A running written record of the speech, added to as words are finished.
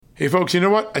Hey folks, you know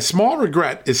what? A small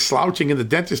regret is slouching in the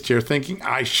dentist chair thinking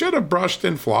I should have brushed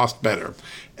and flossed better.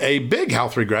 A big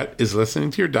health regret is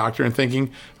listening to your doctor and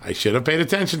thinking I should have paid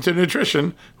attention to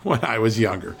nutrition when I was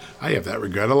younger. I have that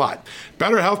regret a lot.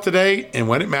 Better health today and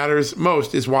when it matters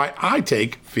most is why I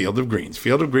take Field of Greens.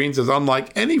 Field of Greens is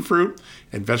unlike any fruit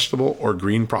and vegetable or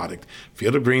green product.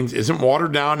 Field of Greens isn't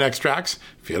watered down extracts.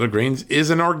 Field of Greens is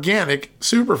an organic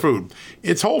superfood.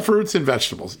 It's whole fruits and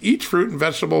vegetables. Each fruit and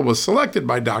vegetable was selected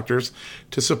by doctors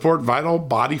to support vital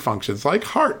body functions like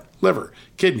heart, liver,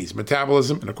 kidneys,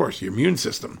 metabolism, and of course, your immune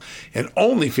system. And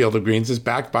only Field of Greens is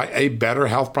backed by a better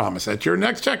health promise. At your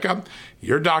next checkup,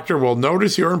 your doctor will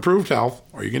notice your improved health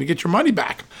or you're going to get your money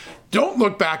back. Don't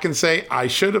look back and say, I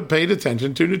should have paid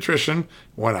attention to nutrition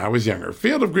when I was younger.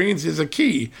 Field of Greens is a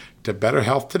key to better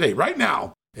health today, right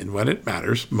now, and when it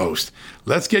matters most.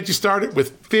 Let's get you started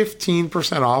with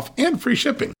 15% off and free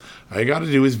shipping. All you got to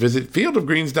do is visit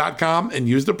fieldofgreens.com and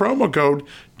use the promo code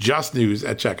JUSTNEWS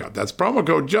at checkout. That's promo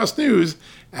code JUSTNEWS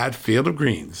at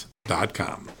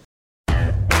fieldofgreens.com.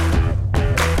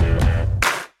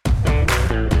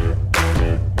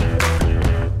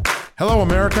 Hello,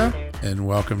 America, and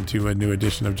welcome to a new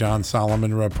edition of John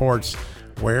Solomon Reports,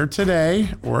 where today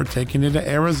we're taking it to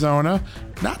Arizona,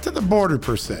 not to the border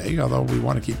per se, although we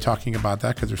want to keep talking about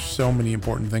that because there's so many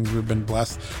important things. We've been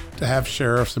blessed to have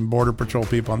sheriffs and border patrol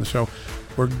people on the show.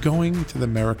 We're going to the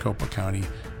Maricopa County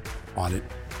audit,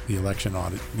 the election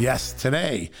audit. Yes,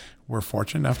 today we're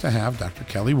fortunate enough to have Dr.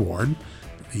 Kelli Ward,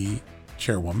 the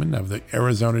chairwoman of the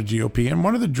Arizona GOP, and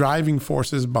one of the driving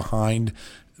forces behind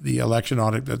the election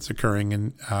audit that's occurring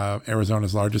in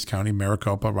Arizona's largest county,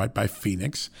 Maricopa, right by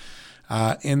Phoenix.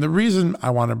 And the reason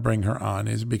I want to bring her on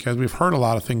is because we've heard a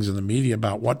lot of things in the media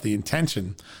about what the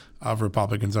intention of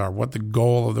Republicans are, what the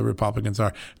goal of the Republicans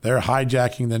are. They're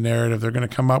hijacking the narrative. They're going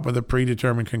to come up with a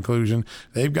predetermined conclusion.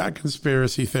 They've got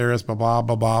conspiracy theorists, blah, blah,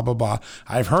 blah, blah, blah, blah.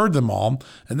 I've heard them all.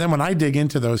 And then when I dig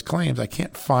into those claims, I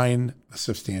can't find a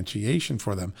substantiation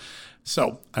for them.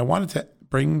 So I wanted to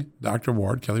bring Dr.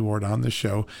 Ward, Kelli Ward, on the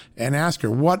show and ask her,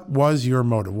 what was your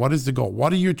motive? What is the goal?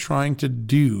 What are you trying to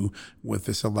do with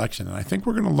this election? And I think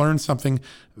we're going to learn something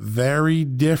very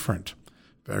different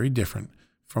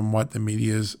from what the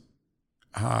media's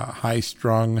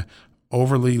high-strung,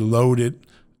 overly loaded,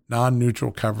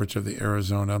 non-neutral coverage of the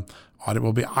Arizona audit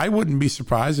will be. I wouldn't be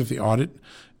surprised if the audit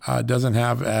doesn't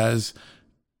have as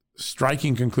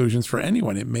striking conclusions for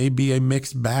anyone. It may be a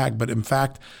mixed bag, but in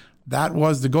fact, that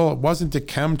was the goal. It wasn't to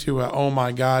come to a, oh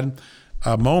my God,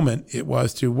 moment. It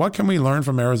was to, what can we learn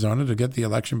from Arizona to get the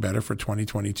election better for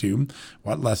 2022?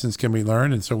 What lessons can we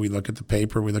learn? And so we look at the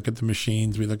paper, we look at the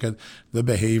machines, we look at the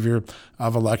behavior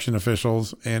of election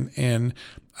officials. And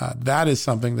that is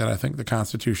something that I think the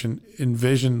Constitution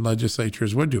envisioned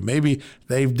legislatures would do. Maybe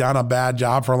they've done a bad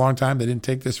job for a long time. They didn't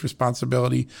take this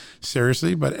responsibility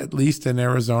seriously, but at least in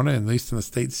Arizona, at least in the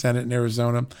state Senate in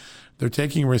Arizona, they're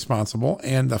taking responsible,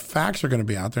 and the facts are going to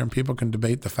be out there, and people can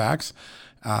debate the facts.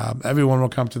 Everyone will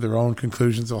come to their own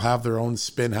conclusions. They'll have their own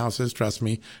spin houses. Trust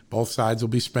me, both sides will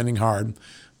be spinning hard.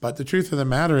 But the truth of the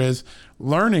matter is,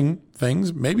 learning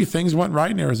things, maybe things went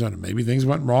right in Arizona. Maybe things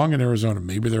went wrong in Arizona.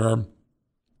 Maybe there are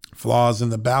flaws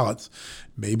in the ballots.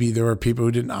 Maybe there were people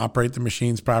who didn't operate the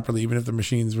machines properly, even if the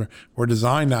machines were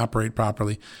designed to operate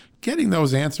properly. Getting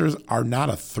those answers are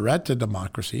not a threat to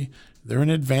democracy. They're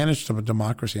an advantage to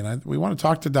democracy. And we want to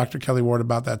talk to Dr. Kelli Ward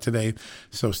about that today.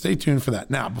 So stay tuned for that.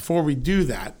 Now, before we do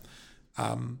that,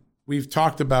 we've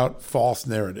talked about false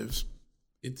narratives.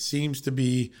 It seems to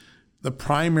be the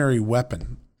primary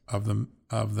weapon of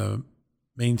the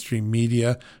mainstream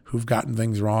media who've gotten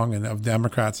things wrong, and of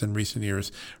Democrats in recent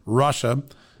years. Russia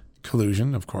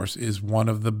collusion, of course, is one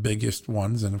of the biggest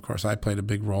ones. And of course, I played a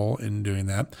big role in doing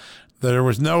that. There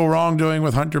was no wrongdoing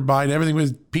with Hunter Biden. Everything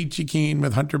was peachy keen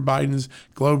with Hunter Biden's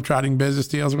globe-trotting business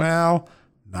deals. Well,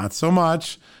 not so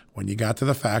much. When you got to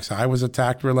the facts, I was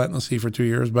attacked relentlessly for 2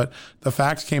 years, but the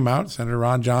facts came out. Senator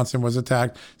Ron Johnson was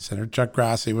attacked. Senator Chuck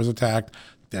Grassley was attacked.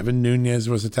 Devin Nunes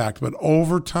was attacked. But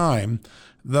over time,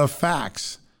 the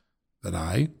facts that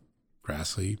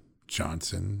Grassley,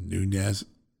 Johnson, Nunes,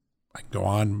 I can go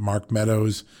on, Mark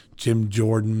Meadows, Jim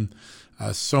Jordan,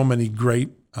 so many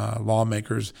great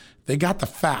lawmakers, they got the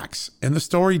facts, and the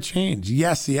story changed.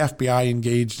 Yes, the FBI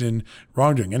engaged in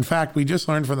wrongdoing. In fact, we just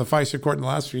learned from the FISA court in the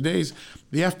last few days,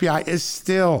 the FBI is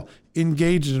still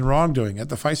engaged in wrongdoing at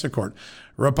the FISA court.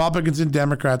 Republicans and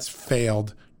Democrats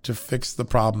failed to fix the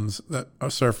problems that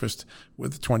surfaced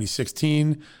with the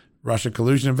 2016 Russia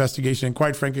collusion investigation, and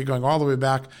quite frankly, going all the way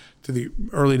back to the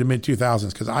early to mid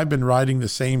 2000s, because I've been writing the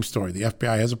same story. The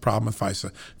FBI has a problem with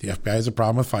FISA. The FBI has a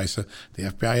problem with FISA. The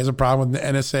FBI has a problem with the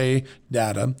NSA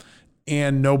data.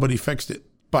 and nobody fixed it.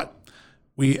 But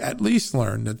we at least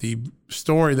learned that the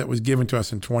story that was given to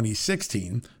us in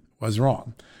 2016 was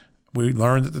wrong. We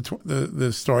learned that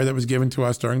the story that was given to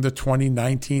us during the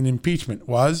 2019 impeachment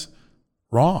was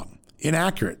wrong,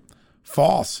 inaccurate,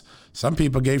 false. Some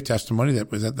people gave testimony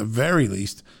that was at the very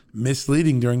least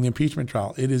misleading during the impeachment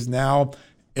trial. It is now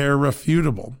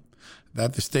irrefutable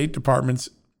that the State Department's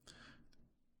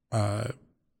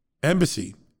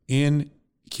embassy in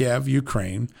Kiev,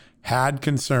 Ukraine, had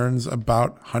concerns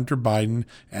about Hunter Biden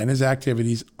and his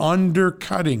activities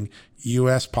undercutting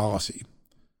U.S. policy,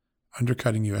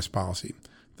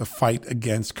 the fight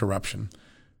against corruption.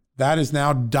 That is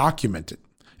now documented.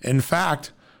 In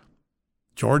fact,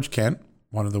 George Kent,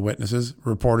 one of the witnesses,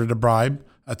 reported a bribe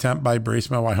attempt by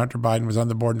Burisma while Hunter Biden was on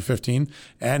the board in 2015,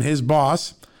 and his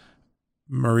boss,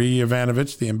 Marie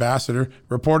Yovanovitch, the ambassador,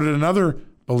 reported another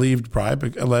alleged bribe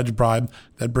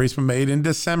that Burisma made in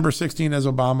December 2016 as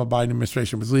Obama-Biden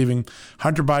administration was leaving.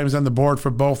 Hunter Biden was on the board for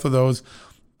both of those.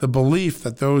 The belief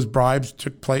that those bribes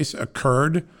took place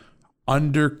occurred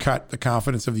undercut the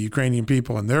confidence of the Ukrainian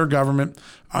people in their government,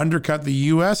 undercut the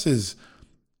U.S.'s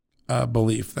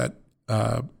belief that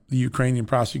the Ukrainian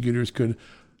prosecutors could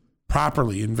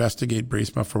properly investigate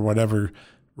Burisma for whatever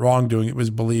wrongdoing it was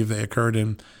believed they occurred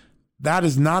in. That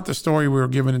is not the story we were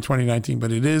given in 2019,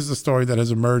 but it is the story that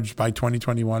has emerged by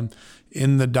 2021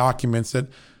 in the documents that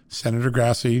Senator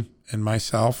Grassley and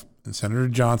myself and Senator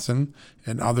Johnson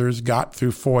and others got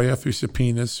through FOIA, through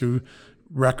subpoenas, through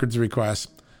records requests.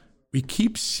 We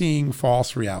keep seeing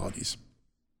false realities.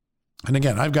 And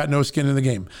again, I've got no skin in the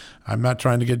game. I'm not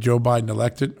trying to get Joe Biden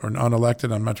elected or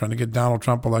unelected. I'm not trying to get Donald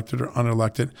Trump elected or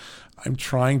unelected. I'm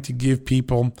trying to give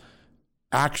people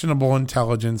actionable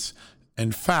intelligence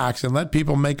and facts and let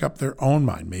people make up their own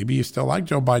mind. Maybe you still like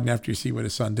Joe Biden after you see what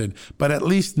his son did, but at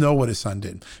least know what his son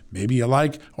did. Maybe you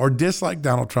like or dislike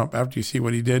Donald Trump after you see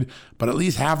what he did, but at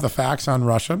least have the facts on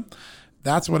Russia.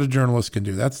 That's what a journalist can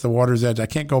do. That's the water's edge. I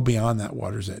can't go beyond that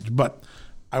water's edge. But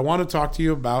I want to talk to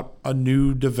you about a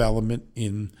new development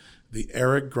in the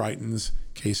Eric Greitens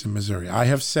case in Missouri. I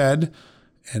have said,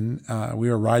 and we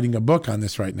are writing a book on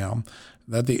this right now,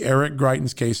 that the Eric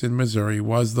Greitens case in Missouri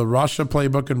was the Russia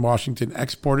playbook in Washington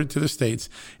exported to the states,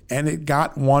 and it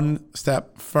got one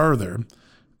step further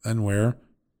than where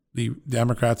the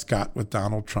Democrats got with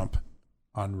Donald Trump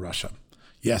on Russia.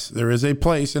 Yes, there is a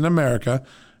place in America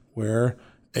where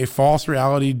a false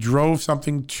reality drove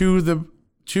something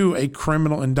to a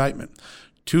criminal indictment,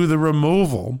 to the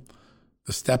removal,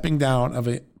 the stepping down of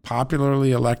a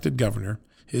popularly elected governor.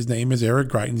 His name is Eric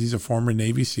Greitens. He's a former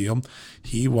Navy SEAL.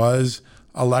 He was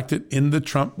elected in the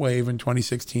Trump wave in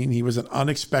 2016. He was an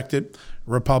unexpected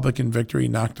Republican victory,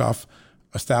 knocked off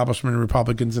establishment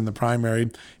Republicans in the primary.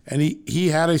 And he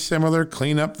had a similar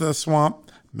clean up the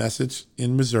swamp message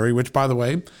in Missouri, which, by the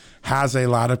way, has a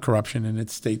lot of corruption in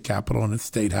its state capitol and its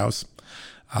state house.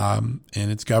 In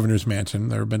its governor's mansion.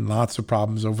 There have been lots of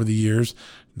problems over the years,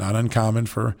 not uncommon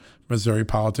for Missouri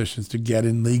politicians to get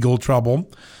in legal trouble.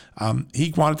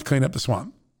 He wanted to clean up the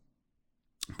swamp.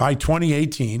 By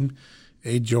 2018,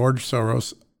 a George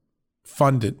Soros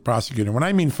funded prosecutor, when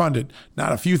I mean funded,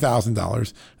 not a few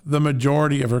 $1,000s, the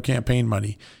majority of her campaign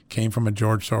money came from a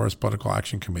George Soros Political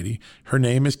Action Committee. Her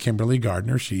name is Kimberly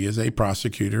Gardner. She is a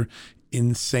prosecutor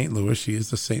in St. Louis. She is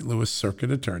the St. Louis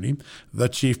Circuit Attorney, the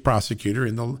chief prosecutor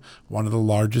in one of the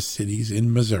largest cities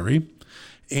in Missouri.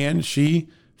 And she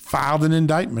filed an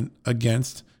indictment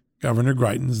against Governor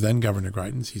Greitens, then Governor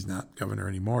Greitens. He's not governor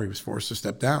anymore. He was forced to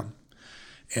step down.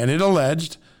 And it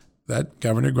alleged that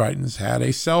Governor Greitens had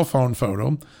a cell phone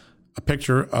photo, a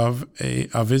picture of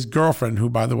his girlfriend, who,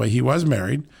 by the way, he was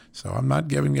married. So I'm not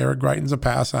giving Eric Greitens a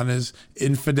pass on his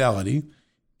infidelity.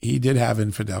 He did have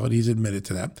infidelity. He's admitted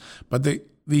to that. But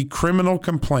the criminal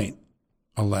complaint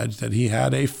alleged that he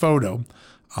had a photo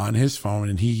on his phone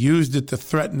and he used it to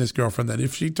threaten his girlfriend that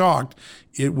if she talked,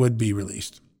 it would be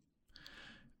released.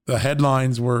 The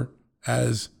headlines were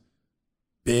as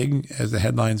big as the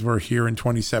headlines were here in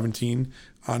 2017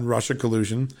 on Russia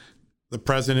collusion. The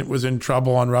president was in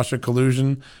trouble on Russia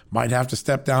collusion, might have to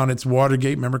step down. It's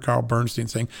Watergate. Remember Carl Bernstein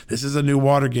saying, this is a new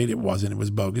Watergate. It wasn't. It was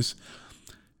bogus.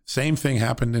 Same thing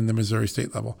happened in the Missouri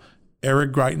state level.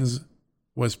 Eric Greitens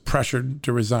was pressured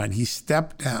to resign. He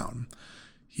stepped down.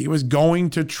 He was going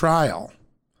to trial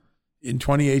in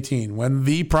 2018 when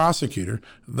the prosecutor,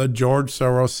 the George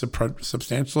Soros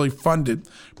substantially funded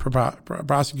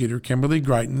prosecutor, Kimberly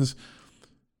Greitens,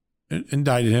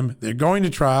 indicted him. They're going to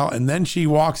trial. And then she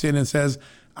walks in and says,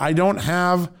 I don't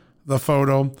have the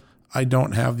photo. I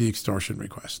don't have the extortion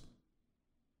request.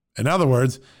 In other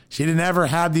words, she never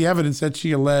had the evidence that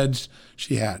she alleged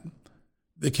she had.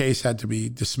 The case had to be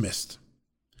dismissed.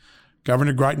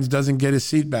 Governor Greitens doesn't get his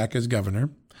seat back as governor.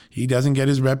 He doesn't get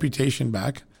his reputation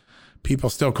back. People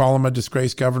still call him a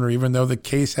disgraced governor, even though the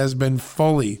case has been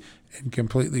fully and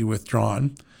completely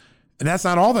withdrawn. And that's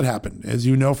not all that happened. As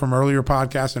you know from earlier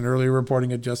podcasts and earlier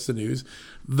reporting at Just the News,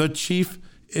 the chief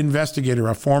investigator,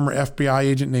 a former FBI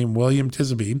agent named William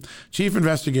Tisby, chief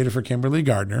investigator for Kimberly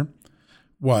Gardner,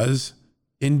 was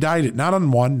indicted, not on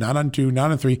 1, not on 2,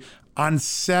 not on 3, on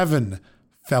 7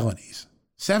 felonies.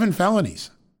 7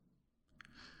 felonies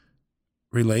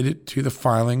related to the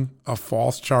filing of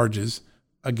false charges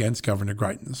against Governor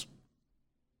Greitens.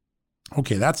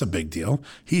 Okay, that's a big deal.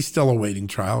 He's still awaiting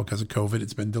trial because of COVID.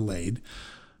 It's been delayed.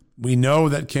 We know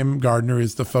that Kim Gardner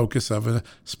is the focus of a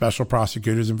special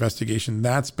prosecutor's investigation.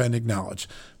 That's been acknowledged.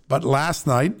 But last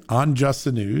night on Just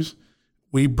the News,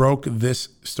 we broke this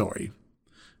story.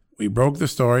 We broke the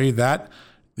story that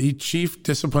the Chief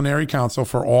Disciplinary Counsel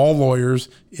for all lawyers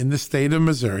in the state of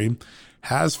Missouri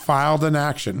has filed an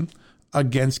action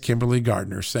against Kimberly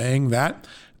Gardner, saying that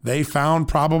they found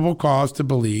probable cause to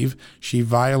believe she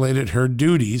violated her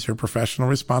duties, her professional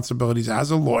responsibilities as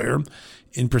a lawyer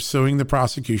in pursuing the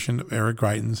prosecution of Eric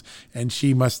Greitens, and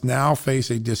she must now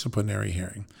face a disciplinary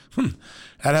hearing.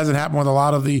 That hasn't happened with a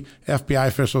lot of the FBI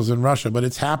officials in Russia, but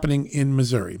it's happening in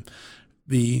Missouri.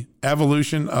 The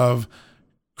evolution of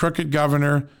crooked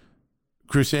governor,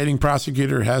 crusading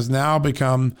prosecutor has now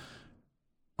become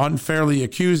unfairly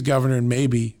accused governor and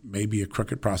maybe a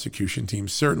crooked prosecution team.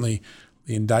 Certainly,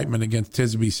 the indictment against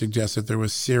Tisby suggests that there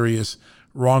was serious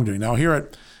wrongdoing. Now, here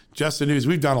at Just the News,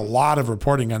 we've done a lot of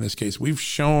reporting on this case. We've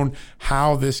shown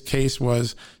how this case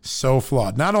was so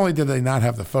flawed. Not only did they not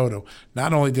have the photo,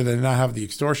 not only did they not have the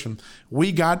extortion,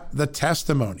 we got the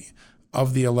testimony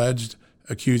of the alleged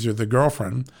accuser, the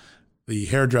girlfriend, the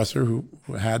hairdresser who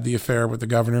had the affair with the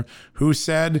governor, who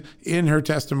said in her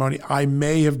testimony, "I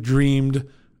may have dreamed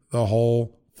the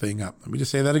whole thing up." Let me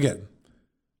just say that again.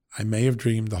 I may have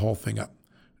dreamed the whole thing up.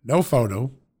 No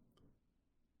photo,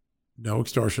 no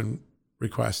extortion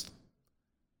request,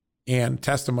 and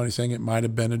testimony saying it might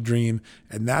have been a dream.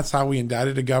 And that's how we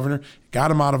indicted a governor,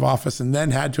 got him out of office, and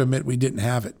then had to admit we didn't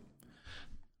have it.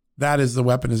 That is the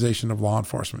weaponization of law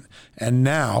enforcement. And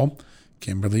now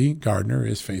Kimberly Gardner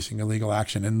is facing illegal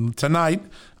action. And tonight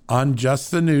on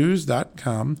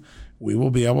justthenews.com, we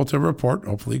will be able to report,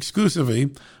 hopefully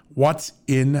exclusively, what's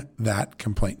in that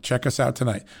complaint. Check us out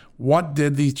tonight. What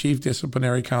did the Chief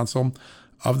Disciplinary Counsel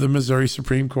of the Missouri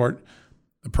Supreme Court,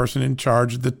 the person in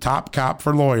charge, the top cop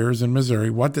for lawyers in Missouri,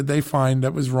 what did they find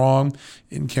that was wrong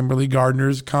in Kimberly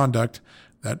Gardner's conduct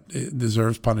that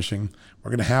deserves punishing?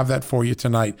 We're going to have that for you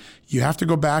tonight. You have to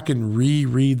go back and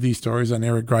reread these stories on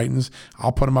Eric Greitens.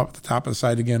 I'll put them up at the top of the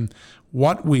site again.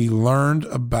 What we learned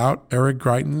about Eric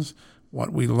Greitens,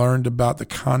 what we learned about the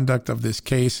conduct of this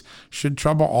case should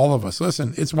trouble all of us.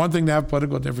 Listen, it's one thing to have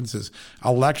political differences.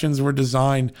 Elections were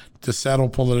designed to settle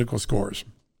political scores.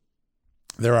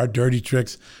 There are dirty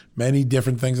tricks, many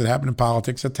different things that happen in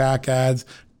politics, attack ads,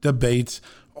 debates,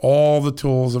 all the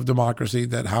tools of democracy,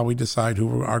 that how we decide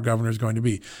who our governor is going to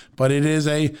be. But it is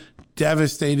a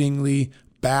devastatingly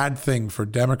bad thing for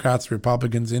Democrats,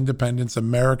 Republicans, independents,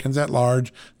 Americans at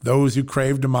large, those who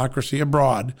crave democracy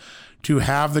abroad, to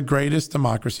have the greatest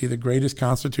democracy, the greatest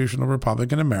constitutional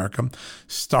republic in America,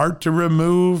 start to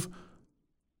remove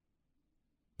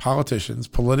politicians,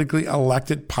 politically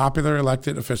elected, popular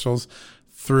elected officials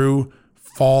through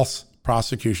false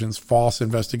prosecutions, false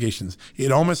investigations.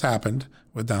 It almost happened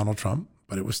with Donald Trump,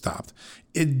 but it was stopped.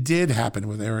 It did happen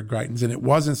with Eric Greitens, and it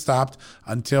wasn't stopped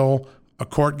until a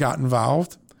court got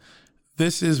involved.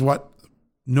 This is what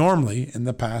normally in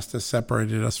the past has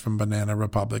separated us from banana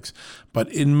republics. But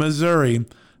in Missouri,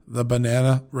 the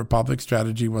banana republic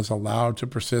strategy was allowed to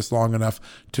persist long enough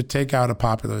to take out a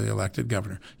popularly elected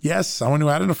governor. Yes, someone who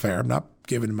had an affair. I'm not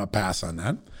giving him a pass on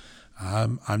that.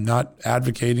 I'm not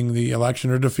advocating the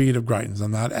election or defeat of Greitens.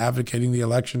 I'm not advocating the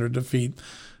election or defeat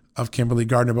of Kimberly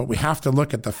Gardner. But we have to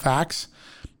look at the facts.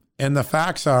 And the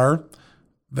facts are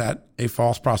that a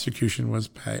false prosecution was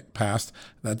passed,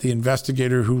 that the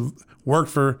investigator who worked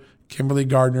for Kimberly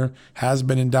Gardner has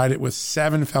been indicted with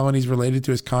 7 felonies related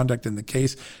to his conduct in the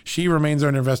case. She remains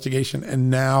under investigation, and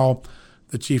now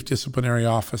the Chief Disciplinary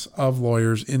Office of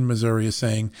Lawyers in Missouri is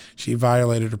saying she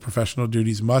violated her professional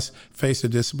duties, must face a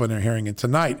disciplinary hearing. And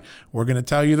tonight, we're going to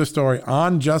tell you the story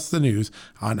on Just the News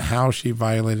on how she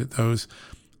violated those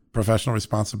professional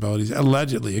responsibilities,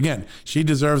 allegedly. Again, she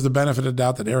deserves the benefit of the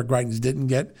doubt that Eric Greitens didn't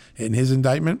get in his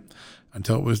indictment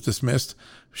until it was dismissed.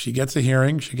 She gets a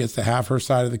hearing. She gets to have her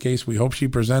side of the case. We hope she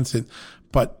presents it.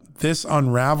 But this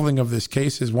unraveling of this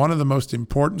case is one of the most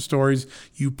important stories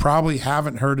you probably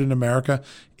haven't heard in America.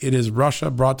 It is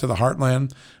Russia brought to the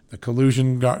heartland, the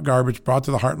collusion garbage brought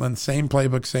to the heartland, same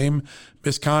playbook, same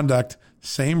misconduct,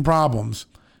 same problems,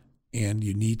 and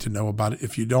you need to know about it.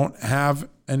 If you don't have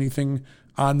anything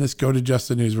on this, go to Just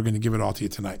the News. We're going to give it all to you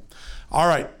tonight. All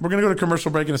right, we're going to go to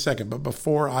commercial break in a second, but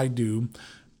before I do,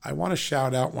 I want to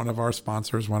shout out one of our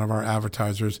sponsors, one of our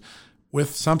advertisers,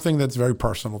 with something that's very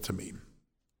personal to me.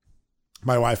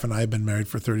 My wife and I have been married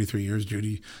for 33 years,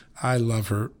 Judy. I love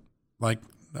her like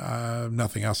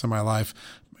nothing else in my life.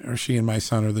 She and my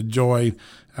son are the joy.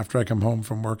 After I come home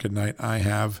from work at night, I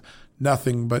have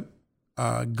nothing but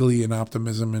glee and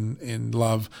optimism and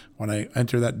love. When I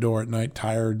enter that door at night,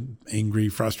 tired, angry,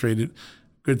 frustrated,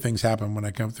 good things happen when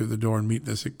I come through the door and meet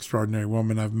this extraordinary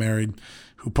woman I've married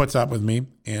who puts up with me.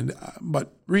 And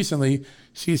but recently,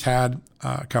 she's had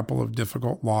a couple of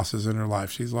difficult losses in her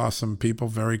life. She's lost some people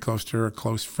very close to her, a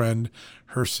close friend,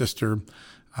 her sister,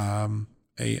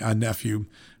 a nephew,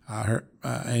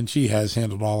 and she has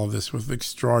handled all of this with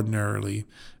extraordinarily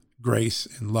grace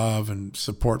and love and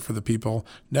support for the people,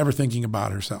 never thinking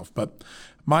about herself. But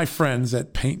my friends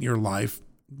at Paint Your Life,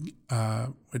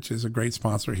 which is a great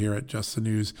sponsor here at Just the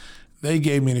News, they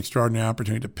gave me an extraordinary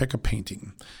opportunity to pick a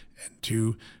painting and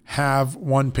to have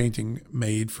one painting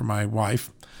made for my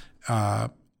wife.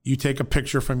 You take a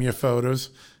picture from your photos,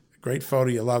 a great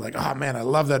photo you love, like, oh man, I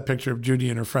love that picture of Judy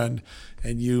and her friend,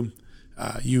 and you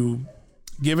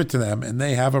give it to them, and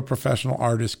they have a professional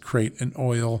artist create an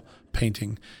oil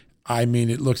painting. I mean,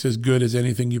 it looks as good as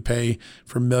anything you pay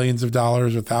for millions of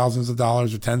dollars or thousands of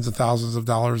dollars or tens of thousands of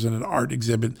dollars in an art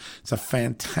exhibit. It's a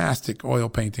fantastic oil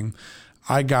painting.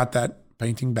 I got that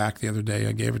painting back the other day.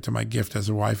 I gave it to my gift as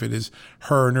a wife. It is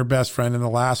her and her best friend. And the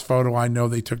last photo I know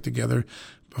they took together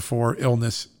before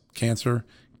illness, cancer,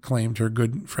 claimed her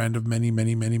good friend of many,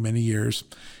 many, many, many years.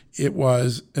 It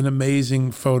was an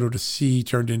amazing photo to see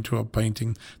turned into a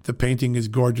painting. The painting is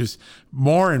gorgeous.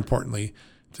 More importantly,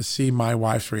 to see my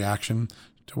wife's reaction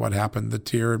to what happened, the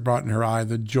tear it brought in her eye,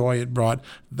 the joy it brought,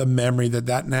 the memory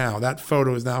that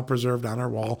photo is now preserved on our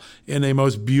wall in a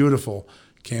most beautiful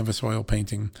canvas oil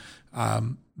painting.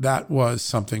 That was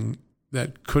something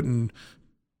that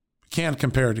can't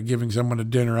compare to giving someone a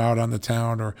dinner out on the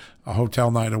town or a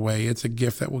hotel night away. It's a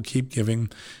gift that will keep giving.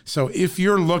 So if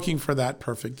you're looking for that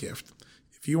perfect gift,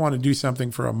 if you want to do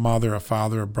something for a mother, a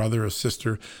father, a brother, a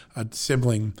sister, a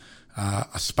sibling,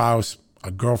 a spouse, a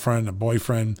girlfriend, a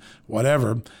boyfriend,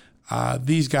 whatever,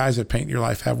 these guys at Paint Your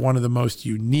Life have one of the most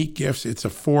unique gifts. It's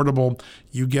affordable.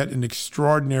 You get an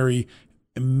extraordinary,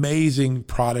 amazing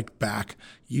product back.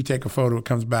 You take a photo, it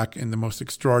comes back in the most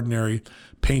extraordinary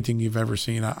painting you've ever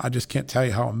seen. I just can't tell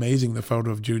you how amazing the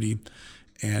photo of Judy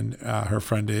and her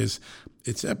friend is.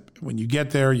 When you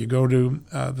get there, you go to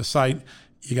the site,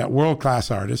 you got world-class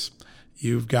artists.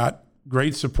 You've got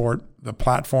great support. The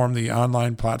platform, the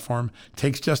online platform,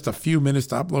 takes just a few minutes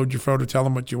to upload your photo, tell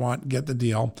them what you want, get the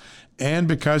deal. And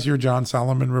because you're John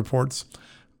Solomon Reports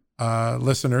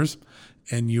listeners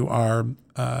and you are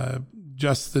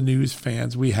Just the News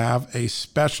fans, we have a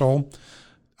special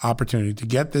opportunity to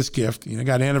get this gift. You know,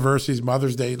 got anniversaries,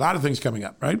 Mother's Day, a lot of things coming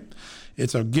up, right?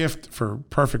 It's a gift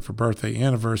perfect for birthday,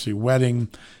 anniversary, wedding.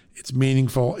 It's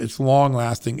meaningful. It's long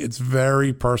lasting. It's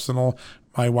very personal.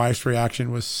 My wife's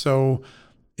reaction was so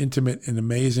intimate and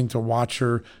amazing to watch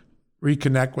her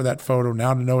reconnect with that photo.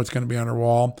 Now to know it's going to be on her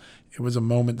wall. It was a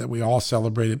moment that we all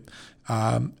celebrated.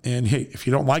 And hey, if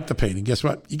you don't like the painting, guess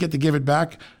what? You get to give it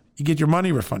back. You get your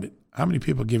money refunded. How many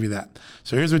people give you that?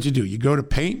 So here's what you do. You go to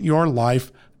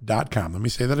paintyourlife.com. Let me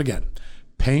say that again.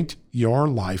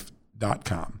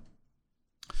 Paintyourlife.com.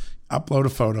 Upload a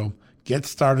photo. Get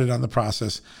started on the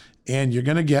process. And you're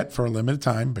going to get, for a limited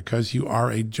time, because you are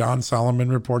a John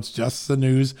Solomon Reports Just the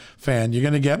News fan, you're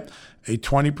going to get a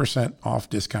 20%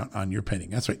 off discount on your painting.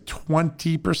 That's right,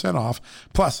 20% off,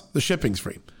 plus the shipping's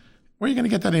free. Where are you going to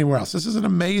get that anywhere else? This is an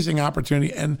amazing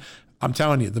opportunity, and I'm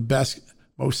telling you, the best,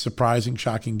 most surprising,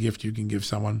 shocking gift you can give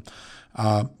someone.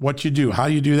 What you do, how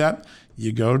you do that,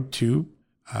 you go to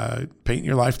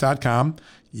paintyourlife.com,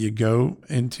 you go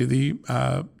into the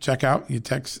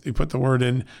checkout, you put the word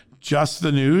in Just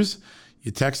the News.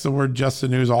 You text the word Just the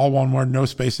News, all one word, no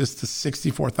spaces, to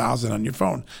 64,000 on your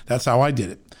phone. That's how I did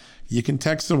it. You can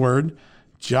text the word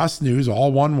Just News,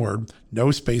 all one word, no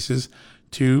spaces,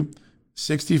 to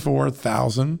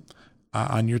 64,000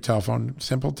 on your telephone.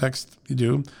 Simple text you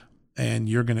do, and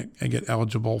you're going to get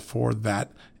eligible for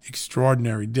that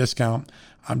extraordinary discount.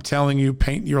 I'm telling you,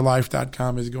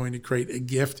 paintyourlife.com is going to create a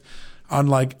gift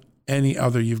unlike any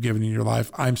other you've given in your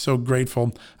life. I'm so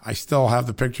grateful. I still have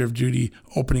the picture of Judy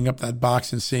opening up that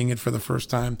box and seeing it for the first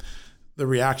time. The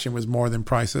reaction was more than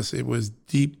priceless. It was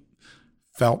deep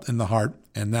felt in the heart.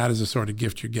 And that is the sort of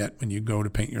gift you get when you go to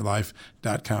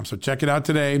paintyourlife.com. So check it out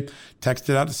today. Text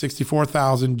it out to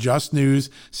 64,000, just news,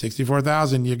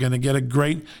 64,000. You're going to get a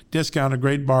great discount, a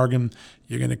great bargain.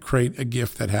 You're going to create a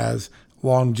gift that has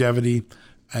longevity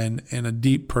and a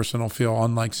deep personal feel,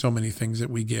 unlike so many things that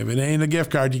we give. It ain't a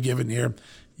gift card you give in here.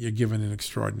 You're given an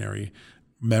extraordinary,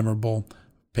 memorable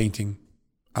painting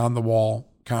on the wall,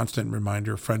 constant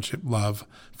reminder, friendship, love,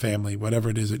 family, whatever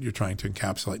it is that you're trying to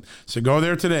encapsulate. So go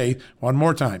there today. One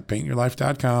more time,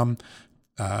 paintyourlife.com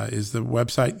is the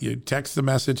website. You text the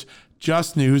message,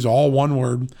 just news, all one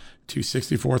word, to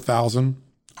 64,000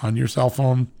 on your cell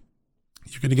phone.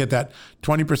 You're going to get that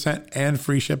 20% and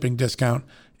free shipping discount.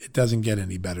 It doesn't get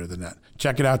any better than that.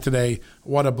 Check it out today.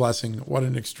 What a blessing. What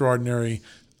an extraordinary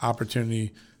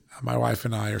opportunity. My wife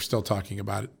and I are still talking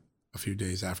about it a few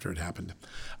days after it happened.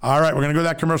 All right, we're going to go to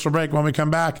that commercial break. When we come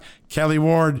back, Kelli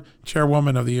Ward,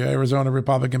 chairwoman of the Arizona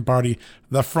Republican Party,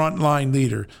 the frontline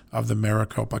leader of the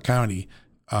Maricopa County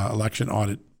election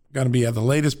audit. Going to be at the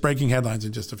latest breaking headlines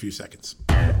in just a few seconds.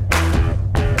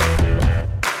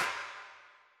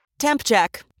 Temp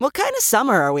check. What kind of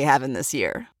summer are we having this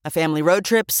year? A family road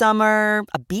trip summer?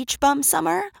 A beach bum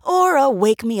summer? Or a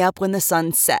wake me up when the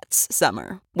sun sets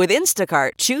summer? With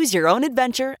Instacart, choose your own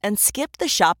adventure and skip the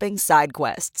shopping side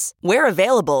quests. Where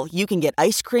available, you can get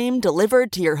ice cream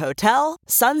delivered to your hotel,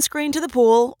 sunscreen to the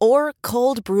pool, or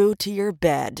cold brew to your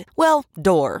bed. Well,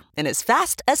 door, in as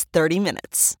fast as 30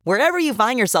 minutes. Wherever you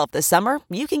find yourself this summer,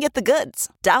 you can get the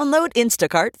goods. Download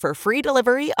Instacart for free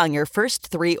delivery on your first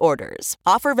 3 orders.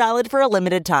 Offer valid for a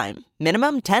limited time.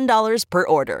 Minimum $10 per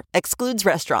order. Excludes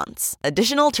restaurants.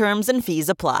 Additional terms and fees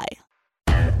apply.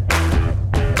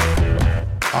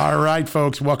 All right,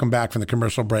 folks, welcome back from the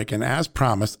commercial break. And as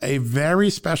promised, a very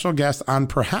special guest on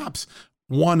perhaps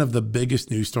one of the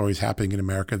biggest news stories happening in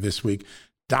America this week.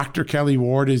 Dr. Kelli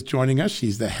Ward is joining us.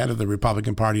 She's the head of the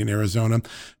Republican Party in Arizona,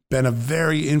 been a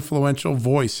very influential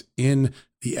voice in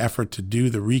the effort to do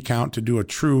the recount, to do a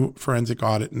true forensic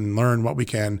audit and learn what we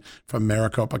can from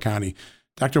Maricopa County.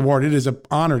 Dr. Ward, it is an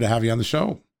honor to have you on the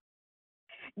show.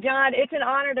 John, it's an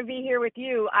honor to be here with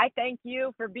you. I thank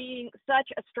you for being such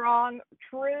a strong,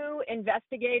 true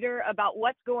investigator about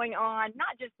what's going on,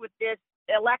 not just with this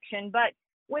election, but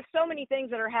with so many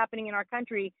things that are happening in our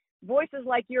country. Voices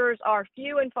like yours are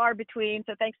few and far between,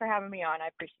 so thanks for having me on. I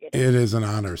appreciate it. It is an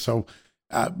honor. So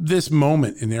this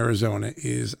moment in Arizona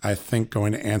is, I think,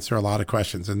 going to answer a lot of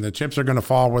questions, and the chips are going to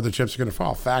fall where the chips are going to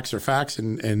fall. Facts are facts,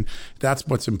 and that's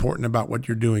what's important about what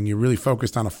you're doing. You're really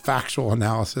focused on a factual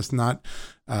analysis, not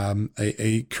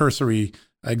a cursory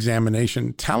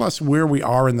examination. Tell us where we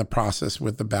are in the process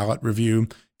with the ballot review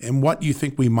and what you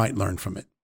think we might learn from it.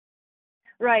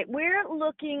 Right. We're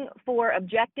looking for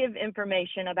objective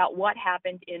information about what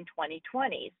happened in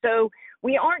 2020. So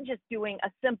we aren't just doing a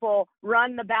simple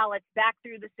run the ballots back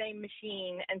through the same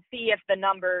machine and see if the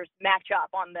numbers match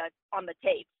up on the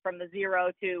tape from the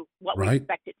 0 to what we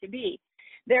expect it to be.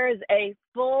 There is a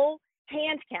full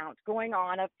hand count going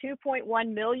on of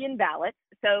 2.1 million ballots.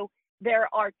 So there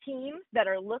are teams that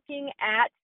are looking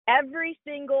at every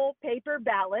single paper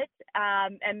ballot,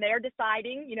 and they're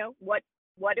deciding,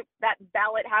 that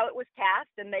ballot, how it was cast,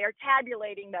 and they are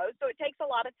tabulating those. So it takes a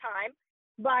lot of time,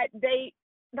 but the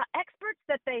experts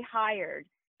that they hired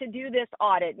to do this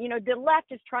audit, the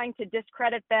left is trying to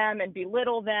discredit them and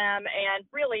belittle them and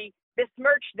really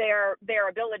besmirch their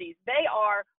abilities. They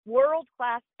are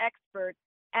world-class experts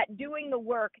at doing the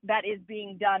work that is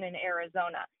being done in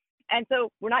Arizona. And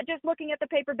so we're not just looking at the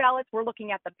paper ballots, we're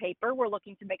looking at the paper. We're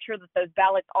looking to make sure that those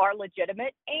ballots are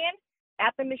legitimate, and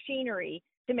at the machinery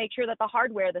to make sure that the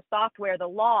hardware, the software, the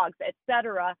logs, et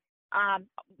cetera,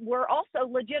 were also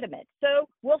legitimate. So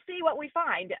we'll see what we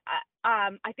find.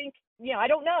 I think, I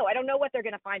don't know. I don't know what they're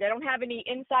going to find. I don't have any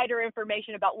insider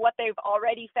information about what they've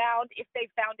already found, if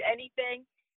they've found anything.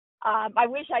 I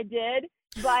wish I did,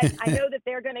 but I know that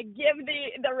they're going to give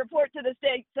the report to the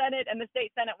state Senate, and the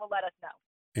state Senate will let us know.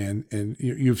 And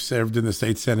you've served in the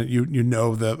state Senate. You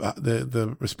know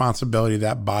the responsibility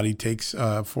that body takes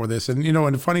for this. And in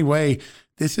a funny way,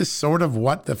 this is sort of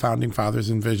what the founding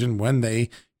fathers envisioned when they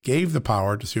gave the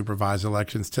power to supervise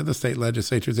elections to the state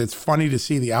legislatures. It's funny to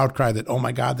see the outcry that, oh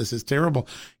my God, this is terrible.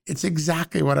 It's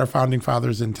exactly what our founding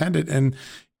fathers intended. And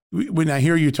when I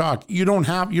hear you talk, you're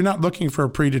not looking for a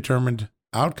predetermined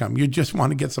outcome. You just want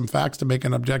to get some facts to make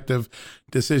an objective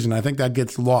decision. I think that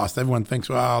gets lost. Everyone thinks,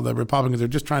 well, the Republicans are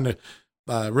just trying to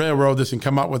railroad this and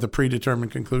come up with a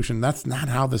predetermined conclusion. That's not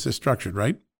how this is structured,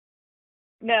 right?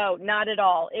 No, not at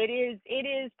all. It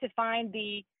is to find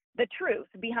the truth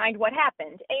behind what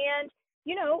happened. And,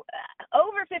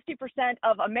 over 50%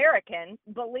 of Americans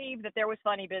believe that there was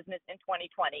funny business in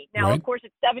 2020. Now, Right. Of course,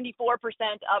 it's 74%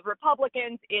 of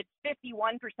Republicans, it's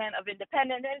 51% of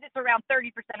independents, and it's around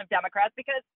 30% of Democrats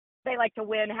because they like to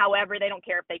win. However, they don't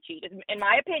care if they cheat. In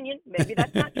my opinion, maybe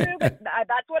that's not true, but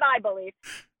that's what I believe.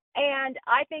 And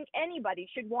I think anybody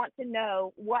should want to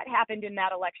know what happened in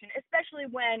that election, especially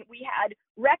when we had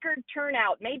record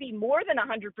turnout, maybe more than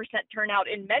 100% turnout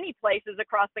in many places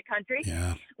across the country.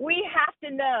 Yeah. We have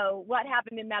to know what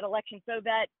happened in that election so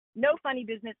that no funny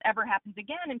business ever happens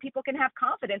again, and people can have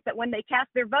confidence that when they cast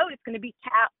their vote, it's going to be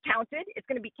counted. It's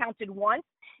going to be counted once,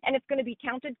 and it's going to be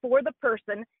counted for the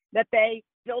person that they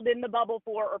filled in the bubble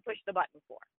for or pushed the button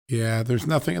for. Yeah, there's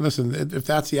nothing. Listen, if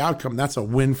that's the outcome, that's a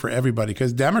win for everybody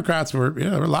because Democrats there were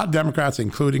a lot of Democrats,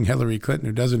 including Hillary Clinton,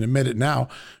 who doesn't admit it now,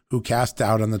 who cast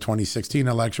doubt on the 2016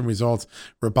 election results.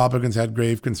 Republicans had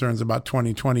grave concerns about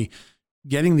 2020.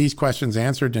 Getting these questions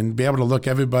answered and be able to look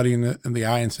everybody in the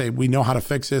eye and say, we know how to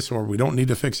fix this or we don't need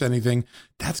to fix anything,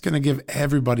 that's going to give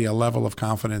everybody a level of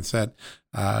confidence that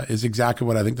is exactly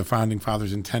what I think the Founding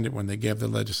Fathers intended when they gave the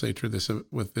legislature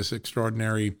with this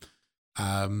extraordinary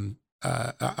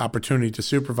opportunity to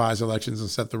supervise elections and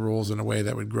set the rules in a way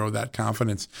that would grow that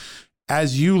confidence.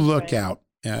 As you look out,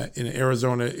 in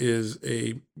Arizona is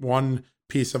one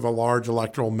piece of a large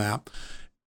electoral map.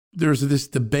 There's this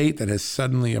debate that has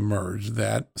suddenly emerged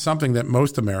that something that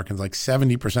most Americans, like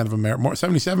 70% of Americans,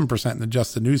 77% in the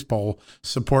Just the News poll,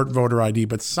 support voter ID,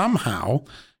 but somehow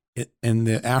in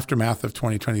the aftermath of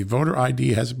 2020, voter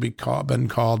ID has been called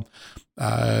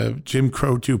Jim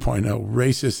Crow 2.0,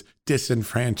 racist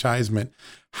disenfranchisement.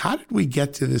 How did we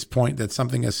get to this point that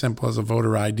something as simple as a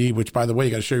voter ID, which, by the way,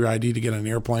 you got to show your ID to get on an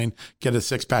airplane, get a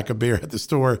 6-pack of beer at the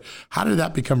store. How did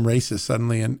that become racist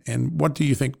suddenly? And what do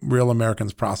you think real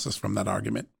Americans process from that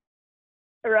argument?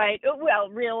 Right. Well,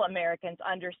 real Americans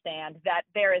understand that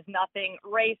there is nothing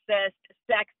racist,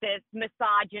 sexist,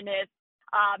 misogynist,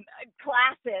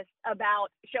 classist about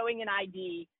showing an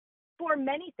ID for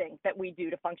many things that we do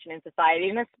to function in society,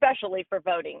 and especially for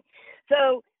voting.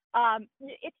 So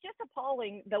it's just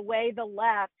appalling the way the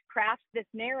left crafts this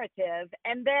narrative,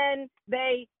 and then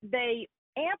they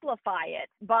amplify it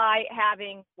by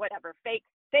having whatever fake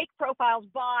profiles,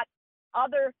 bots,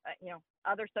 other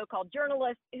so-called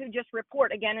journalists who just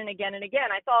report again and again and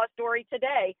again. I saw a story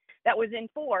today that was in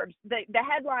Forbes. The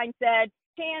headline said,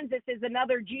 Kansas is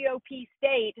another GOP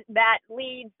state that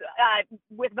leads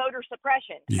with voter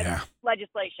suppression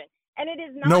legislation. And it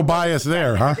is not. No bias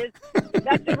there, huh?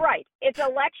 That's right. It's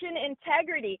election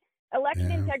integrity.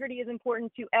 Election integrity is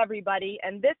important to everybody.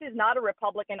 And this is not a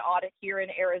Republican audit here in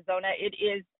Arizona. It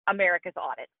is America's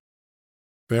audit.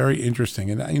 Very interesting.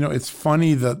 And, it's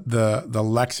funny that the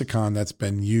lexicon that's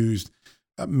been used.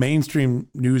 Mainstream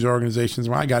news organizations,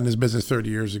 when I got in this business 30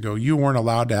 years ago, you weren't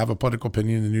allowed to have a political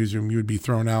opinion in the newsroom. You would be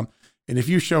thrown out. And if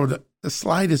you showed the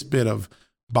slightest bit of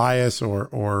bias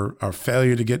or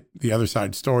failure to get the other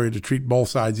side's story, to treat both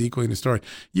sides equally in the story,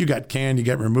 you got canned, you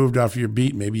get removed off your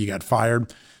beat, maybe you got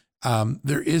fired.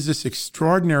 There is this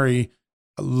extraordinary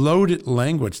loaded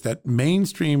language that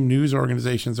mainstream news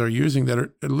organizations are using that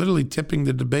are literally tipping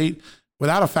the debate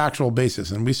without a factual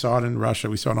basis. And we saw it in Russia.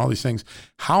 We saw it in all these things.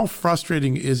 How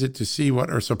frustrating is it to see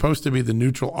what are supposed to be the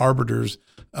neutral arbiters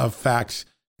of facts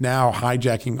now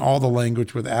hijacking all the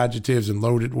language with adjectives and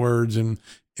loaded words and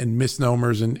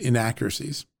misnomers and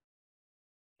inaccuracies?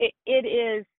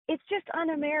 It's just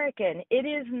un-American. It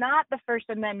is not the First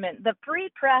Amendment. The free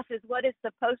press is what is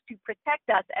supposed to protect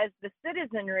us as the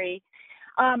citizenry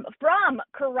from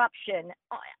corruption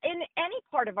in any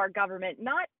part of our government,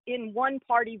 not in one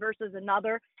party versus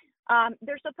another.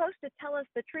 They're supposed to tell us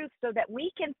the truth so that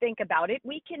we can think about it,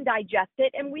 we can digest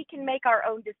it, and we can make our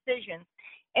own decisions.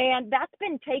 And that's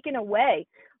been taken away.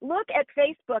 Look at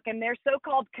Facebook and their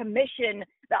so-called commission.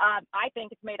 I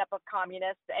think it's made up of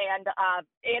communists and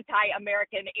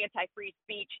anti-American, anti-free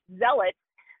speech zealots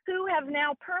who have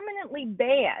now permanently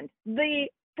banned the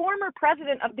former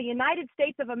president of the United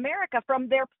States of America from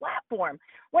their platform,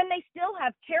 when they still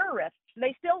have terrorists,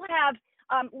 they still have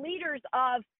leaders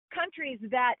of countries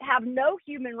that have no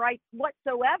human rights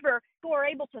whatsoever who are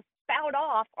able to spout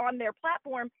off on their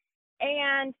platform.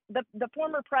 And the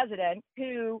former president,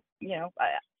 who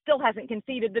still hasn't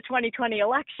conceded the 2020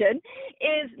 election,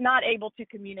 is not able to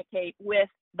communicate with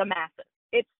the masses.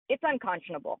 It's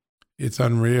unconscionable. It's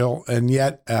unreal. And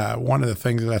yet, one of the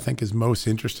things that I think is most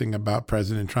interesting about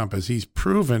President Trump is he's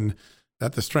proven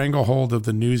that the stranglehold of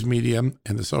the news media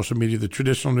and the social media, the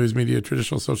traditional news media,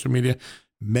 traditional social media,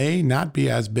 may not be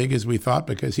as big as we thought,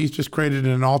 because he's just created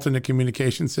an alternate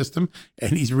communication system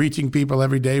and he's reaching people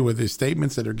every day with his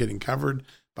statements that are getting covered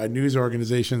by news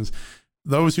organizations.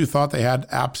 Those who thought they had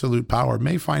absolute power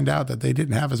may find out that they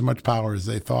didn't have as much power as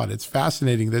they thought. It's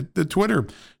fascinating that the Twitter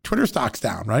stock's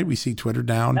down, right? We see Twitter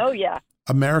down. Oh, yeah.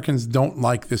 Americans don't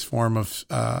like this form of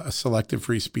selective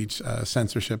free speech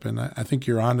censorship, and I think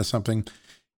you're onto something.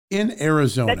 In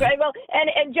Arizona, that's right. Well,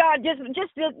 and John,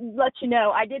 just to let you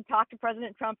know, I did talk to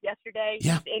President Trump yesterday.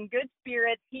 Yeah. He's in good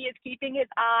spirits. He is keeping his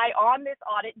eye on this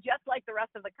audit, just like the rest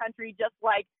of the country, just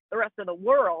like the rest of the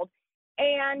world.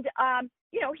 And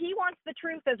he wants the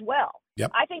truth as well.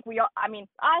 Yep. I think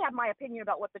I have my opinion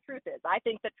about what the truth is. I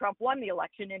think that Trump won the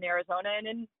election in Arizona and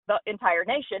in the entire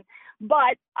nation,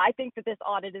 but I think that this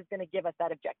audit is going to give us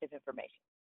that objective information.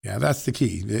 Yeah, that's the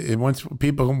key. Once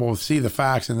people will see the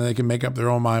facts and then they can make up their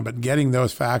own mind, but getting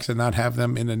those facts and not have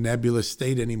them in a nebulous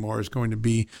state anymore is going to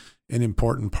be an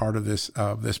important part of this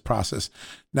process.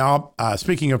 Now,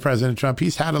 speaking of President Trump,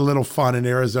 he's had a little fun in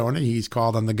Arizona. He's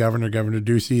called on the Governor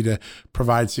Ducey, to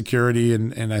provide security,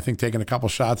 and I think taking a couple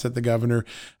shots at the governor.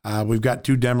 We've got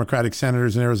 2 Democratic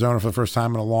senators in Arizona for the first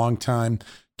time in a long time.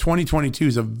 2022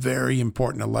 is a very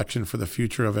important election for the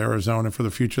future of Arizona, for the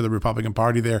future of the Republican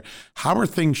Party there. How are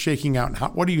things shaking out? And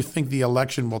what do you think the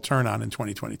election will turn on in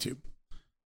 2022?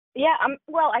 Yeah,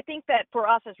 well, I think that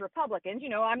for us as Republicans,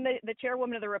 I'm the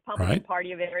chairwoman of the Republican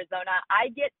Party of Arizona. I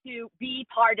get to be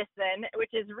partisan,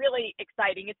 which is really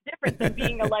exciting. It's different than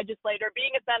being a legislator,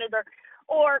 being a senator,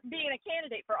 or being a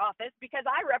candidate for office, because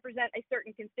I represent a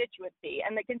certain constituency,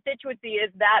 and the constituency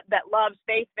is that loves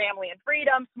faith, family, and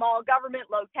freedom, small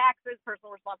government, low taxes,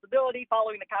 personal responsibility,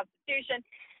 following the Constitution.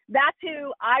 That's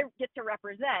who I get to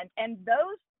represent, and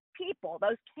those people,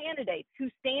 those candidates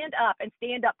who stand up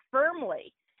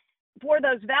firmly for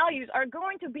those values are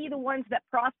going to be the ones that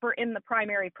prosper in the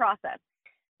primary process.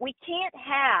 We can't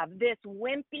have this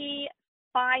wimpy,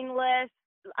 spineless,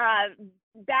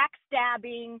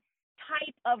 backstabbing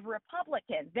type of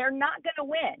Republican. They're not going to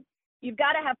win. You've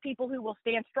got to have people who will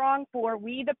stand strong for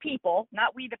we the people,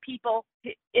 not we the people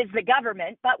is the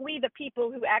government, but we the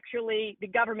people who actually the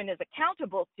government is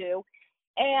accountable to.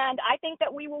 And I think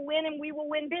that we will win, and we will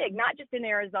win big, not just in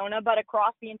Arizona, but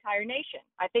across the entire nation.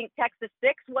 I think Texas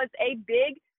 6 was a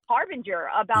big harbinger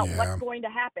about what's going to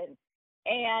happen.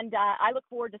 And I look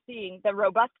forward to seeing the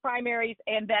robust primaries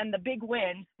and then the big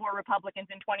wins for Republicans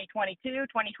in 2022,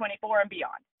 2024, and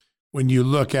beyond. When you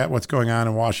look at what's going on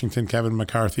in Washington, Kevin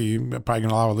McCarthy probably going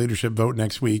to allow a leadership vote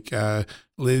next week.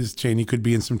 Liz Cheney could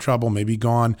be in some trouble, maybe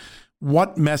gone.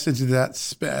 What message did that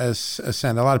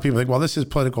send? A lot of people think, well, this is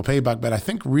political payback, but I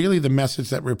think really the message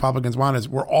that Republicans want is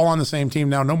we're all on the same team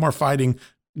now. No more fighting.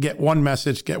 Get one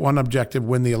message, get one objective,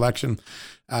 win the election.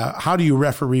 How do you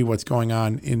referee what's going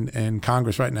on in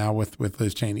Congress right now with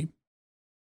Liz Cheney?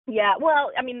 Yeah, well,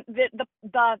 I mean, the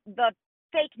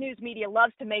fake news media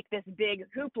loves to make this big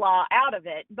hoopla out of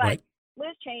it, but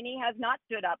Liz Cheney has not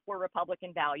stood up for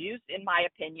Republican values, in my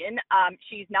opinion.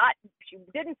 She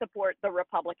didn't support the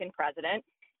Republican president.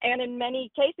 And in many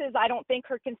cases, I don't think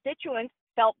her constituents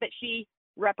felt that she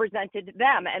represented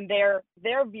them and their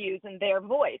views and their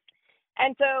voice.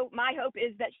 And so my hope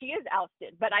is that she is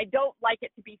ousted, but I don't like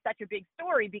it to be such a big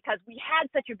story because we had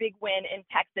such a big win in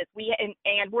Texas.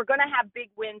 And we're going to have big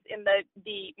wins in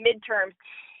the midterms.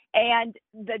 And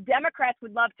the Democrats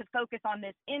would love to focus on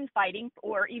this infighting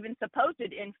or even supposed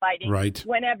infighting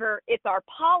whenever it's our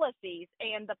policies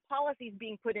and the policies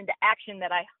being put into action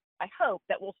that I hope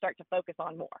that we'll start to focus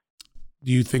on more.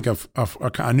 Do you think a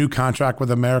new contract with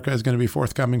America is going to be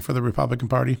forthcoming for the Republican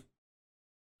Party?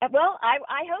 Well,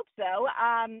 I hope so.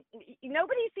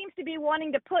 Nobody seems to be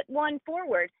wanting to put one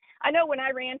forward. I know when I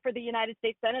ran for the United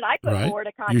States Senate, I put forward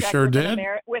a contract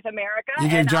with America. You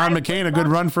gave John McCain a good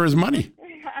run for his money.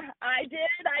 I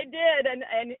did. And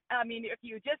I mean, if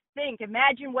you just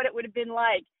imagine what it would have been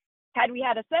like had we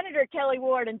had a Senator Kelly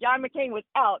Ward and John McCain was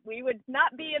out. We would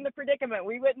not be in the predicament.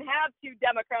 We wouldn't have 2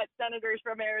 Democrat senators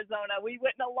from Arizona. We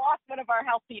wouldn't have lost one of our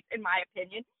House seats, in my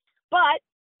opinion. But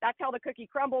that's how the cookie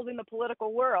crumbles in the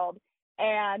political world.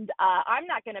 And I'm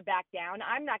not going to back down.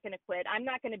 I'm not going to quit. I'm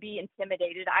not going to be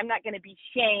intimidated. I'm not going to be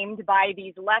shamed by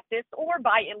these leftists or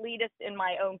by elitists in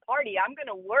my own party. I'm going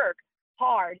to work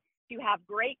hard to have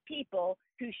great people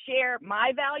who share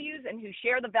my values and who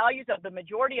share the values of the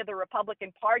majority of the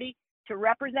Republican Party to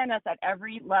represent us at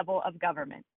every level of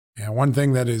government. Yeah, one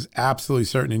thing that is absolutely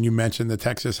certain, and you mentioned the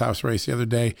Texas House race the other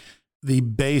day, the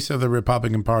base of the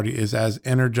Republican Party is as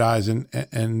energized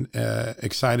and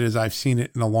excited as I've seen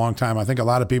it in a long time. I think a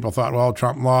lot of people thought, well,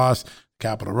 Trump lost,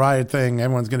 Capitol riot thing.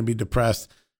 Everyone's going to be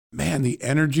depressed. Man, the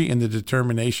energy and the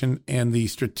determination and the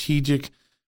strategic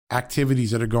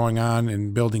activities that are going on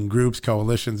and building groups,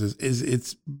 coalitions is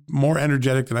it's more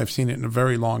energetic than I've seen it in a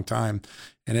very long time.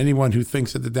 And anyone who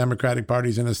thinks that the Democratic Party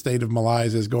is in a state of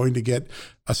malaise is going to get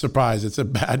a surprise. It's a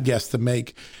bad guess to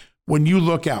make. When you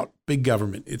look out, big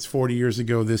government, it's 40 years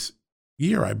ago this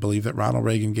year, I believe, that Ronald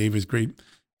Reagan gave his great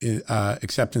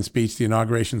acceptance speech, the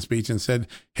inauguration speech, and said,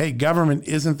 hey, government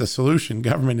isn't the solution.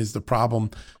 Government is the problem.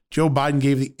 Joe Biden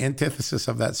gave the antithesis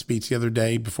of that speech the other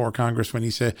day before Congress when he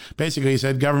said,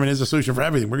 government is the solution for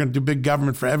everything. We're going to do big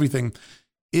government for everything.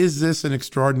 Is this an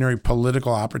extraordinary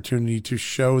political opportunity to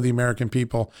show the American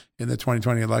people in the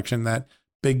 2020 election that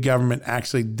big government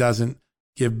actually doesn't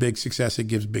give big success, it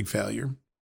gives big failure?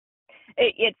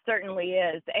 It certainly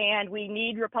is. And we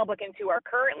need Republicans who are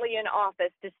currently in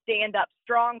office to stand up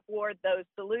strong for those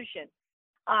solutions.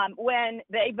 When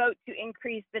they vote to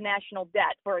increase the national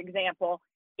debt, for example,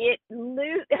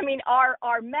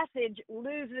 our message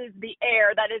loses the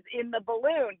air that is in the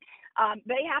balloon.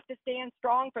 They have to stand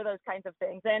strong for those kinds of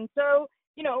things. And so,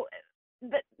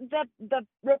 the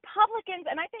Republicans,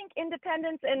 and I think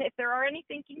independents, and if there are any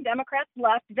thinking Democrats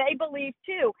left, they believe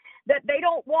too that they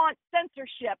don't want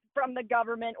censorship from the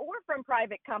government or from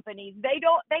private companies. They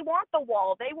want the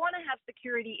wall. They want to have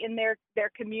security in their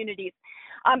communities.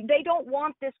 They don't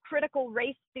want this critical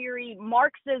race theory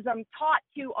Marxism taught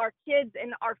to our kids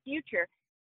in our future.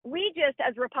 We just,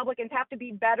 as Republicans, have to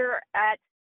be better at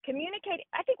communicate.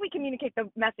 I think we communicate the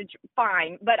message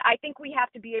fine, but I think we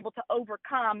have to be able to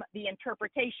overcome the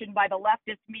interpretation by the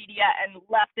leftist media and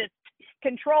leftist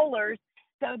controllers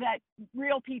so that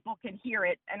real people can hear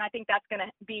it. And I think that's going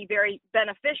to be very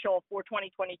beneficial for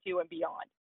 2022 and beyond.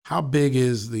 How big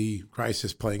is the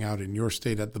crisis playing out in your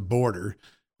state at the border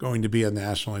going to be a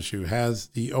national issue? Has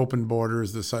the open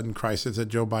borders, the sudden crisis that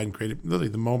Joe Biden created, literally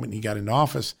the moment he got into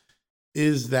office,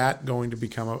 is that going to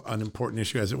become an important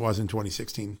issue as it was in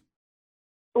 2016?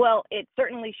 Well, it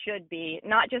certainly should be,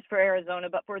 not just for Arizona,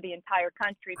 but for the entire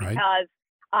country, because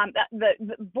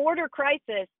the border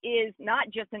crisis is not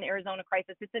just an Arizona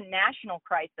crisis, it's a national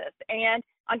crisis. And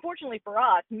unfortunately for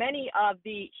us, many of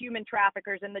the human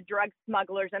traffickers and the drug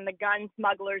smugglers and the gun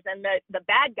smugglers and the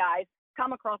bad guys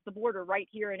come across the border right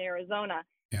here in Arizona.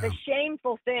 Yeah. The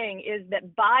shameful thing is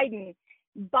that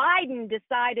Biden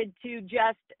decided to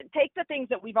just take the things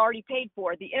that we've already paid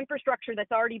for, the infrastructure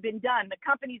that's already been done, the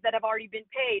companies that have already been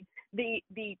paid,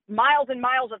 the miles and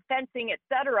miles of fencing, et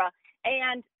cetera,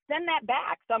 and send that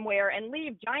back somewhere and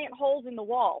leave giant holes in the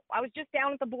wall. I was just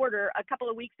down at the border a couple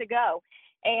of weeks ago,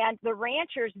 and the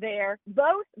ranchers there,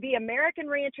 both the American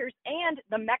ranchers and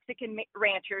the Mexican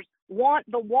ranchers, want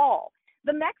the wall.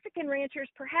 The Mexican ranchers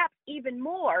perhaps even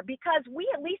more, because we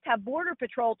at least have Border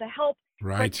Patrol to help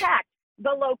protect the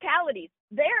localities.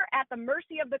 They're at the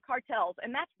mercy of the cartels,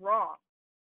 and that's wrong.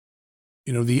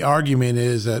 The argument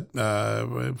is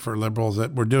that for liberals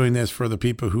that we're doing this for the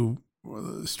people who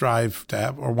strive to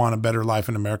have or want a better life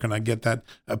in America, and I get that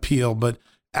appeal, but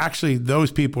actually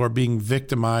those people are being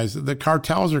victimized. The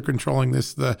cartels are controlling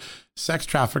this. The sex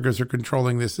traffickers are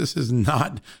controlling this. This is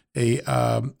not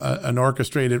an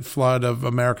orchestrated flood of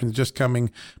Americans just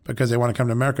coming because they want to come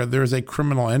to America. There is a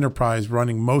criminal enterprise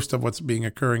running most of what's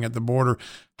occurring at the border.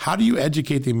 How do you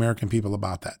educate the American people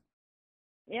about that?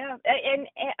 Yeah, and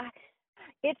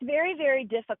it's very, very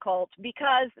difficult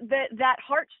because that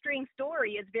heartstring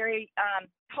story is very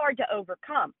hard to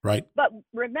overcome. Right. But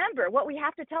remember, what we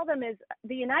have to tell them is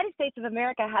the United States of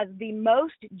America has the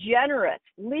most generous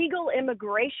legal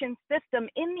immigration system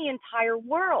in the entire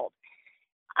world.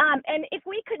 And if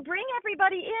we could bring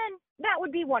everybody in, that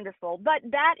would be wonderful. But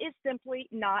that is simply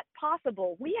not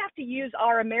possible. We have to use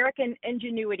our American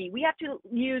ingenuity. We have to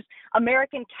use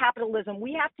American capitalism.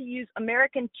 We have to use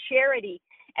American charity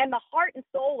and the heart and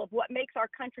soul of what makes our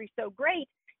country so great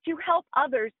to help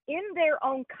others in their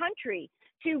own country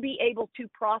to be able to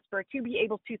prosper, to be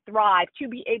able to thrive, to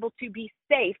be able to be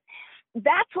safe.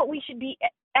 That's what we should be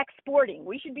exporting.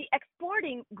 We should be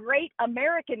exporting great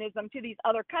Americanism to these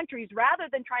other countries rather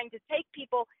than trying to take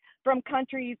people from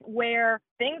countries where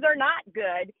things are not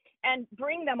good and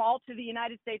bring them all to the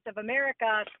United States of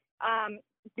America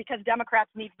because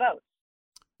Democrats need votes.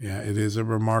 Yeah, it is a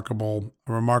remarkable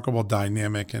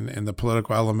dynamic, and the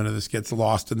political element of this gets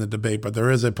lost in the debate, but there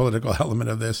is a political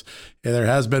element of this. Yeah, there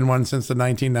has been one since the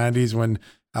 1990s when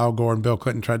Al Gore and Bill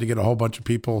Clinton tried to get a whole bunch of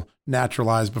people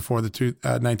naturalized before the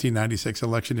 1996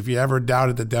 election. If you ever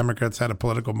doubted the Democrats had a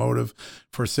political motive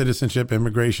for citizenship,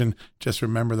 immigration, just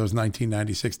remember those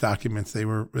 1996 documents. They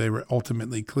were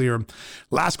ultimately clear.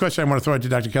 Last question I want to throw at you,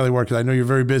 Dr. Kelly Ward, because I know you're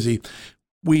very busy.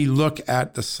 we look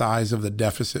at the size of the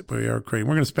deficit we are creating,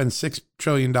 we're going to spend $6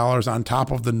 trillion on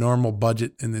top of the normal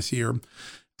budget in this year.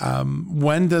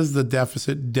 When does the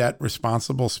deficit debt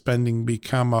responsible spending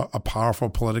become a powerful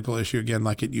political issue again,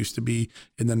 like it used to be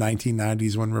in the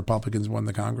 1990s when Republicans won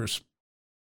the Congress?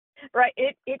 Right.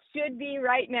 It should be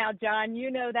right now, John. You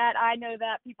know that. I know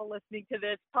that. People listening to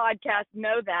this podcast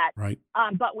know that. Right.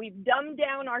 But we've dumbed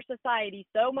down our society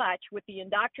so much with the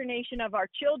indoctrination of our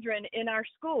children in our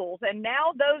schools. And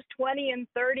now those 20 and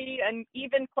 30 and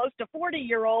even close to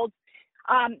 40-year-olds,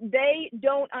 they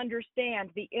don't understand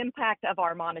the impact of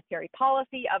our monetary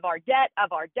policy, of our debt,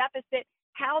 of our deficit,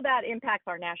 how that impacts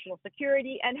our national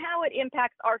security, and how it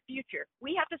impacts our future.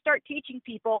 We have to start teaching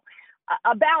people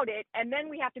about it, and then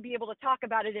we have to be able to talk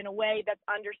about it in a way that's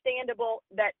understandable,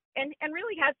 that and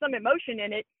really has some emotion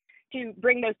in it to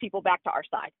bring those people back to our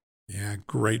side. Yeah,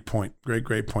 great point.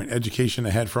 Great point. Education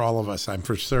ahead for all of us, I'm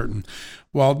for certain.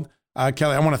 Well,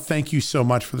 Kelly, I want to thank you so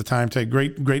much for the time today.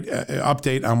 Great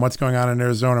update on what's going on in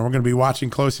Arizona. We're going to be watching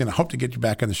closely, and I hope to get you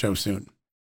back on the show soon.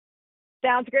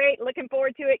 Sounds great. Looking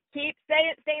forward to it. Keep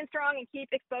staying strong and keep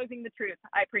exposing the truth.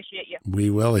 I appreciate you. We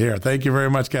will here. Thank you very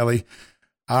much, Kelly.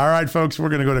 All right, folks, we're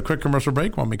going to go to a quick commercial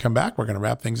break. When we come back, we're going to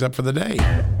wrap things up for the day.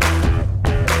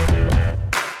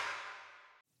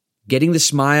 Getting the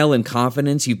smile and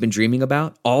confidence you've been dreaming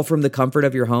about, all from the comfort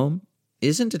of your home,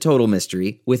 isn't a total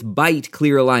mystery with Byte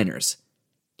clear aligners.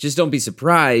 Just don't be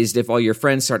surprised if all your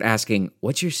friends start asking,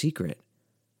 "What's your secret?"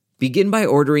 Begin by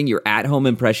ordering your at-home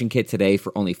impression kit today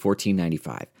for only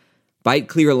 $14.95. Byte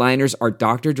clear aligners are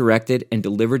doctor-directed and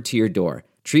delivered to your door.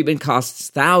 Treatment costs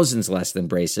thousands less than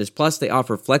braces, plus they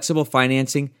offer flexible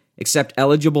financing, accept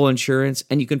eligible insurance,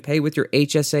 and you can pay with your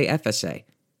HSA FSA.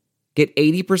 Get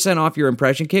 80% off your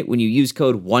impression kit when you use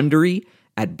code WONDERY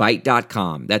at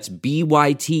Byte.com. That's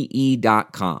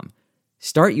BYTE.com.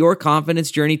 Start your confidence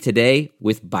journey today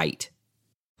with Byte.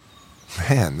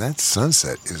 Man, that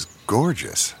sunset is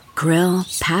gorgeous. Grill,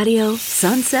 patio,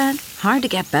 sunset. Hard to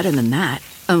get better than that.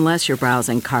 Unless you're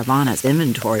browsing Carvana's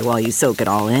inventory while you soak it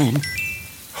all in.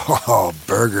 Oh,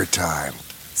 burger time.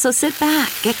 So sit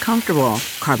back, get comfortable.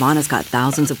 Carvana's got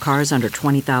thousands of cars under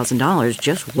 $20,000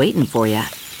 just waiting for you.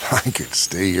 I could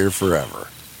stay here forever.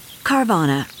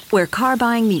 Carvana, where car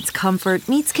buying meets comfort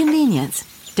meets convenience.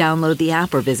 Download the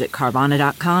app or visit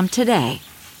Carvana.com today.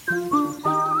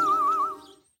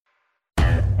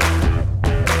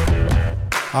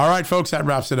 All right, folks, that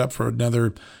wraps it up for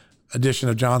another edition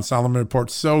of John Solomon Report.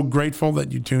 So grateful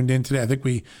that you tuned in today. I think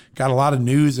we got a lot of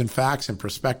news and facts and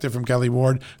perspective from Kelly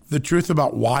Ward. The truth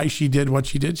about why she did what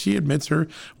she did. She admits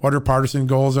what her partisan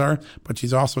goals are, but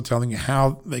she's also telling you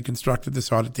how they constructed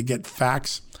this audit to get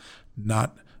facts,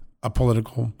 not a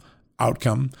political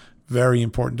outcome. Very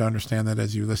important to understand that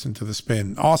as you listen to the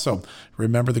spin. Also,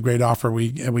 remember the great offer we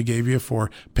gave you for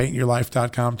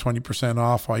paintyourlife.com, 20%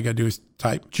 off. All you got to do is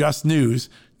type just news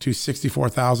to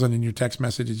 64,000 in your text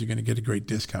messages. You're going to get a great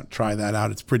discount. Try that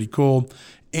out. It's pretty cool.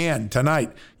 And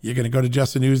tonight, you're going to go to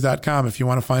justthenews.com if you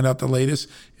want to find out the latest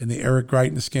in the Eric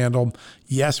Greitens scandal.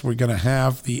 Yes, we're going to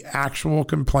have the actual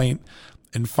complaint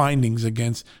and findings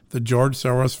against the George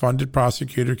Soros-funded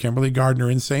prosecutor, Kimberly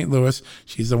Gardner, in St. Louis.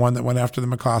 She's the one that went after the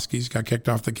McCloskeys, got kicked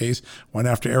off the case, went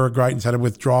after Eric Greitens, had to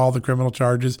withdraw all the criminal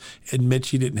charges, admit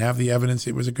she didn't have the evidence.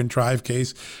 It was a contrived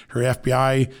case. Her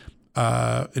FBI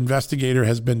investigator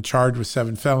has been charged with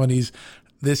 7 felonies.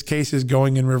 This case is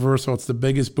going in reversal. It's the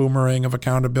biggest boomerang of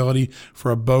accountability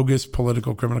for a bogus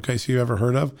political criminal case you ever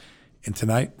heard of. And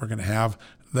tonight, we're going to have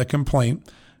the complaint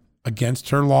against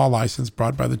her law license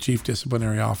brought by the chief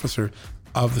disciplinary officer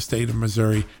of the state of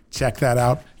Missouri. Check that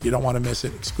out. You don't want to miss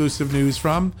it. Exclusive news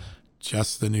from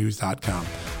justthenews.com.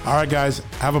 All right, guys,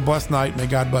 have a blessed night. May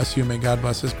God bless you. May God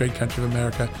bless this great country of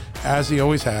America, as he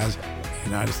always has, the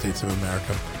United States of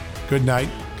America. Good night.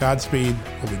 Godspeed.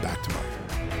 We'll be back tomorrow.